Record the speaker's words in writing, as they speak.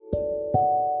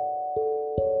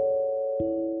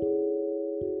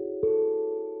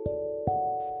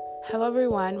Hello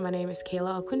everyone, my name is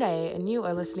Kayla Okundaye and you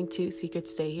are listening to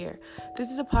Secrets Stay Here. This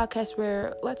is a podcast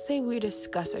where, let's say we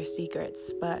discuss our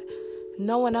secrets, but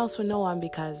no one else will know them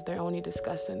because they're only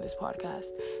discussed in this podcast.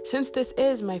 Since this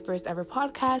is my first ever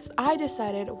podcast, I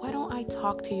decided, why don't I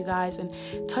talk to you guys and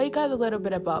tell you guys a little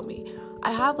bit about me.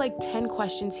 I have like 10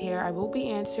 questions here I will be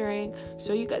answering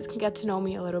so you guys can get to know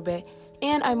me a little bit.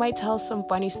 And I might tell some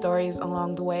funny stories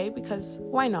along the way because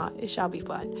why not? It shall be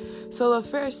fun. So the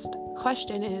first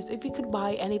question is, if you could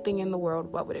buy anything in the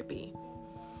world, what would it be?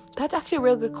 That's actually a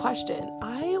real good question.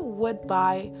 I would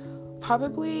buy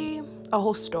probably a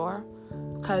whole store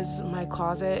because my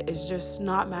closet is just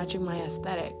not matching my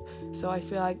aesthetic. So I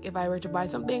feel like if I were to buy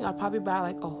something, I'd probably buy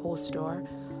like a whole store.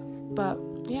 But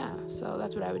yeah, so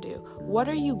that's what I would do. What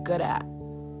are you good at?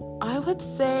 I would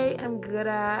say I'm good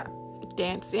at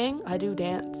dancing. I do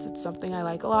dance. It's something I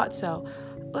like a lot. So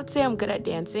let's say I'm good at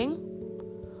dancing.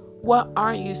 What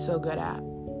aren't you so good at?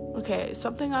 Okay,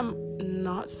 something I'm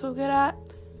not so good at,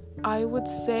 I would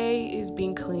say, is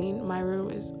being clean. My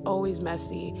room is always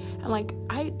messy. And like,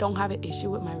 I don't have an issue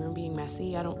with my room being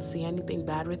messy. I don't see anything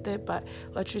bad with it. But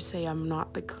let's just say I'm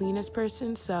not the cleanest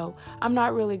person. So I'm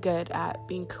not really good at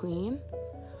being clean.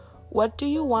 What do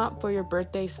you want for your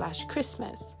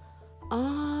birthday/Christmas?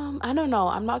 I don't know.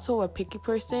 I'm not so a picky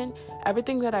person.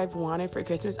 Everything that I've wanted for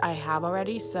Christmas, I have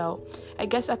already. So I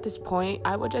guess at this point,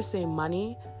 I would just say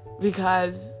money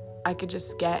because I could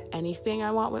just get anything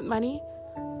I want with money.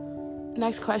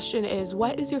 Next question is,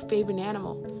 what is your favorite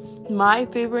animal? My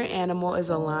favorite animal is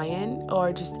a lion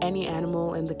or just any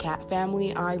animal in the cat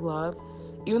family. I love,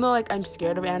 even though like I'm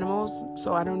scared of animals,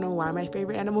 so I don't know why my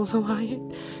favorite animal is a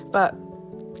lion, but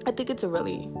I think it's a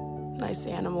really nice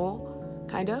animal.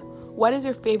 Kinda. What is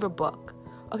your favorite book?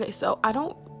 Okay, so I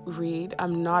don't read.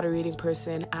 I'm not a reading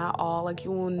person at all. Like,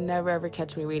 you will never ever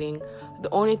catch me reading. The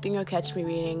only thing you'll catch me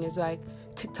reading is like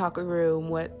TikTok room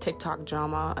with TikTok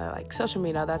drama, like social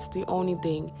media. That's the only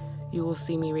thing you will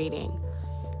see me reading.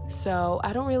 So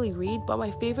I don't really read, but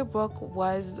my favorite book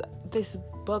was this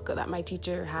book that my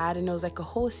teacher had, and it was like a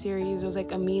whole series. It was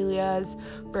like Amelia's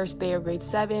first day of grade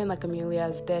 7, like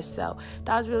Amelia's this. So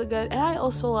that was really good. And I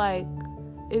also like,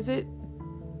 is it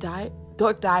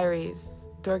Dork Diaries.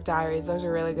 Those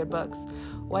are really good books.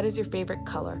 What is your favorite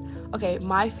color? Okay,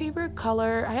 my favorite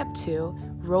color, I have two,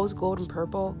 rose gold and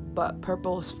purple, but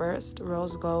purple is first.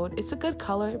 Rose gold, it's a good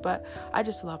color, but I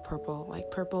just love purple. Like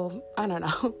purple, I don't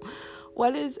know.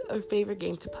 What is a favorite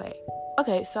game to play?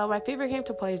 Okay, so my favorite game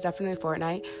to play is definitely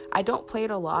Fortnite. I don't play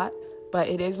it a lot, but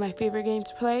it is my favorite game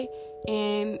to play.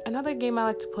 And another game I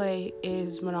like to play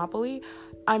is Monopoly.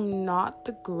 I'm not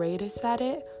the greatest at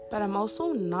it, but I'm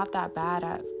also not that bad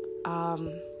at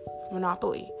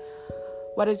Monopoly.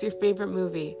 What is your favorite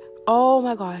movie? Oh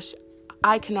my gosh,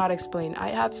 I cannot explain. I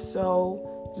have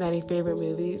so many favorite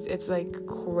movies. It's like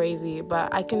crazy,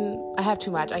 but I have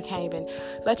too much. I can't even.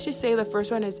 Let's just say the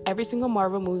first one is every single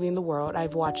Marvel movie in the world.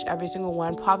 I've watched every single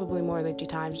one, probably more than 2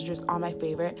 times. It's just all my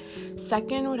favorite.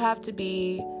 Second would have to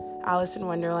be Alice in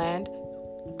Wonderland.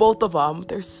 Both of them,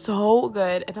 they're so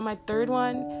good. And then my third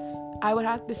one, I would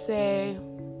have to say,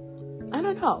 I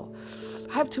don't know.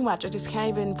 I have too much. I just can't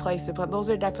even place it, but those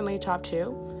are definitely top 2.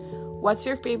 What's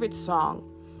your favorite song?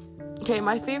 Okay,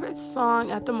 my favorite song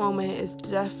at the moment is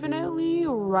definitely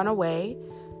Runaway.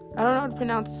 I don't know how to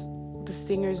pronounce the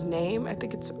singer's name. I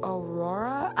think it's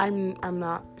Aurora. I'm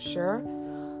not sure.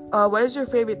 What is your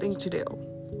favorite thing to do?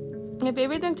 My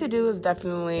favorite thing to do is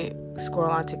definitely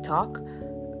scroll on TikTok,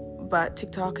 but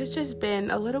TikTok has just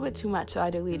been a little bit too much, so I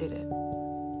deleted it.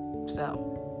 So,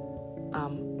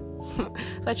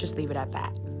 let's just leave it at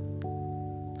that.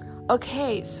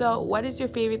 Okay, so what is your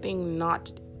favorite thing not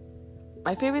to do?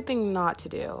 My favorite thing not to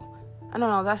do? I don't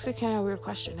know, that's a kind of weird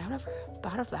question. I've never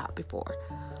thought of that before.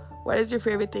 What is your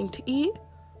favorite thing to eat?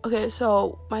 Okay,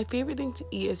 so my favorite thing to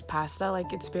eat is pasta.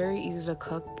 Like, it's very easy to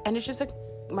cook, and it's just like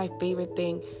my favorite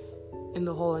thing in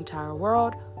the whole entire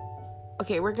world.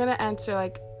 Okay, we're gonna answer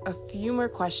like a few more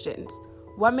questions.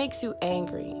 What makes you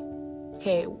angry?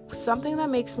 Okay, something that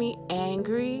makes me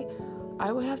angry,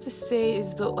 I would have to say,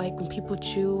 is like when people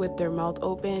chew with their mouth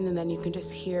open and then you can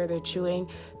just hear they're chewing.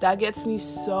 That gets me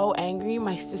so angry.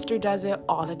 My sister does it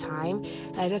all the time,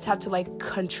 and I just have to like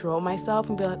control myself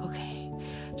and be like, okay,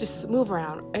 just move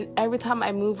around. And every time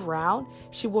I move around,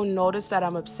 she will notice that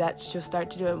I'm upset. She'll start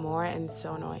to do it more, and it's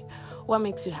so annoying. What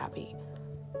makes you happy?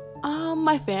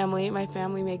 My family. My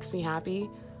family makes me happy.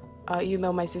 Even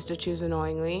though my sister chews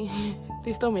annoyingly,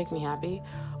 they still make me happy.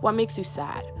 What makes you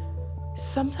sad?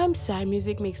 Sometimes sad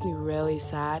music makes me really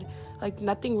sad. Like,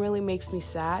 nothing really makes me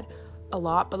sad a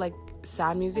lot, but like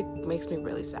sad music makes me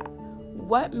really sad.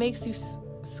 What makes you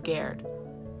scared?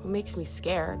 What makes me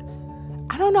scared?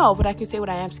 I don't know, but I can say what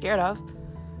I am scared of.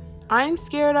 I'm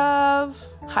scared of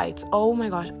heights. Oh my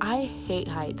gosh, I hate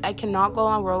heights. I cannot go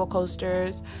on roller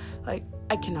coasters. Like,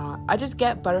 I cannot. I just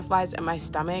get butterflies in my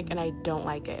stomach and I don't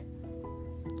like it.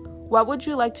 What would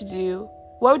you like to do?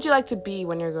 What would you like to be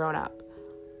when you're grown up?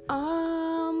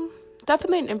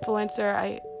 Definitely an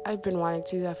influencer. I've been wanting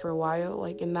to do that for a while,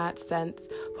 like in that sense,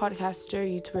 podcaster,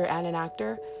 YouTuber, and an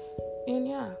actor. And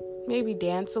yeah, maybe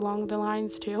dance along the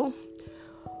lines too.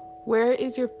 Where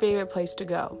is your favorite place to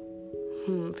go?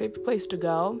 Favorite place to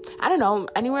go? I don't know.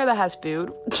 Anywhere that has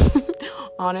food.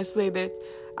 Honestly,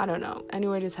 I don't know.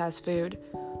 Anywhere just has food.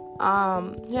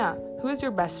 Yeah. Who is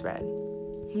your best friend?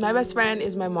 My best friend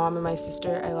is my mom and my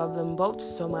sister. I love them both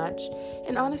so much.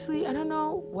 And honestly, I don't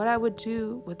know what I would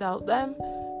do without them.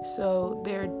 So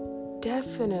they're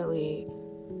definitely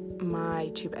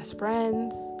my two best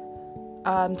friends.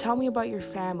 Tell me about your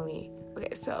family.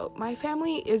 Okay, so my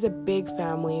family is a big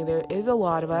family. There is a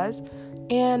lot of us.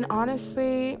 And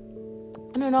honestly,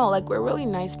 I don't know, like, we're a really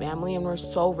nice family and we're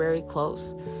so very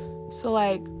close. So,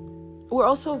 like, we're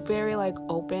also very, like,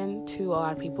 open to a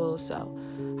lot of people. So,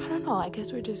 I don't know, I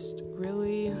guess we're just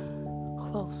really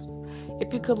close.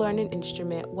 If you could learn an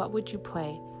instrument, what would you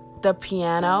play? The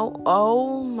piano?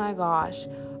 Oh my gosh.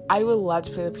 I would love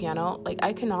to play the piano. Like,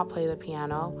 I cannot play the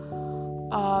piano.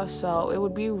 So it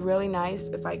would be really nice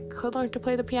if I could learn to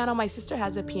play the piano. My sister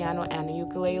has a piano and a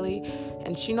ukulele,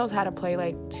 and she knows how to play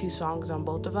like 2 songs on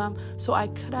both of them. So I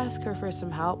could ask her for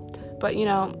some help, but I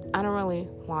don't really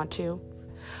want to.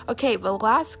 Okay, the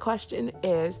last question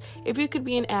is, if you could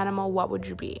be an animal, what would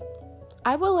you be?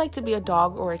 I would like to be a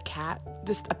dog or a cat,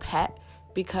 just a pet,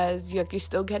 because you're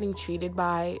still getting treated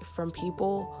from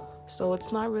people, so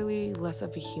it's not really less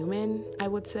of a human, I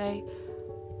would say.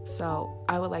 So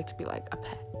I would like to be like a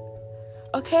pet.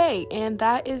 Okay, and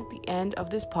that is the end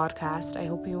of this podcast. I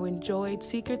hope you enjoyed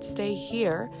Secrets Stay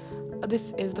Here.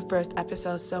 This is the first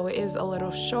episode, so it is a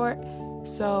little short.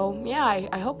 So yeah,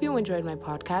 I hope you enjoyed my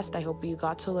podcast. I hope you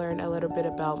got to learn a little bit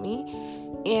about me.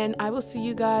 And I will see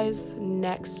you guys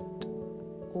next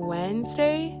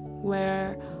Wednesday,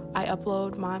 where I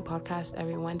upload my podcast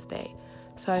every Wednesday.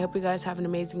 So I hope you guys have an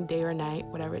amazing day or night,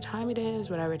 whatever time it is,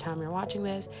 whatever time you're watching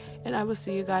this. And I will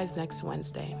see you guys next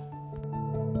Wednesday.